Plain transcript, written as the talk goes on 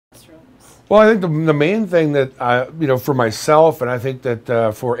classrooms? Well, I think the main thing that for myself, and I think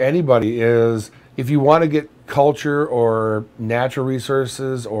that for anybody, is if you want to get culture or natural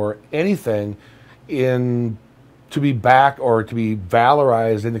resources or anything in to be back or to be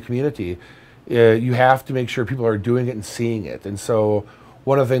valorized in the community, you have to make sure people are doing it and seeing it. And so,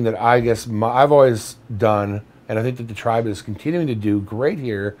 one of the things that I guess I've always done, and I think that the tribe is continuing to do great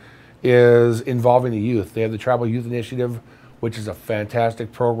here, is involving the youth. They have the Tribal Youth Initiative, which is a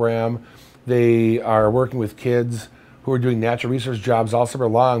fantastic program. They are working with kids who are doing natural resource jobs all summer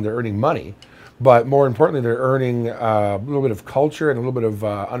long. They're earning money, but more importantly, they're earning a little bit of culture and a little bit of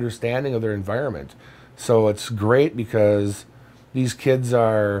understanding of their environment. So it's great because these kids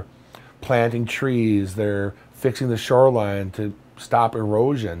are planting trees, they're fixing the shoreline to stop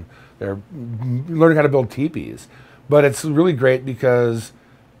erosion, they're learning how to build teepees. But it's really great because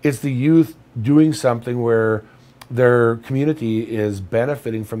it's the youth doing something where their community is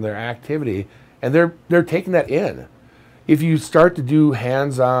benefiting from their activity, and they're taking that in. If you start to do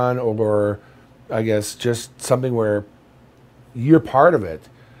hands-on, or I guess just something where you're part of it,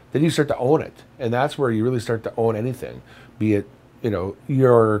 then you start to own it, and that's where you really start to own anything. Be it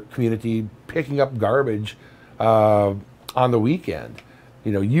your community picking up garbage on the weekend.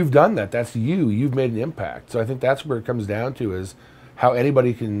 You've done that. That's you. You've made an impact. So I think that's where it comes down to, is how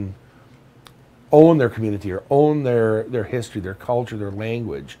anybody can own their community or own their history, their culture, their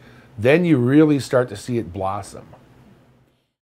language. Then you really start to see it blossom.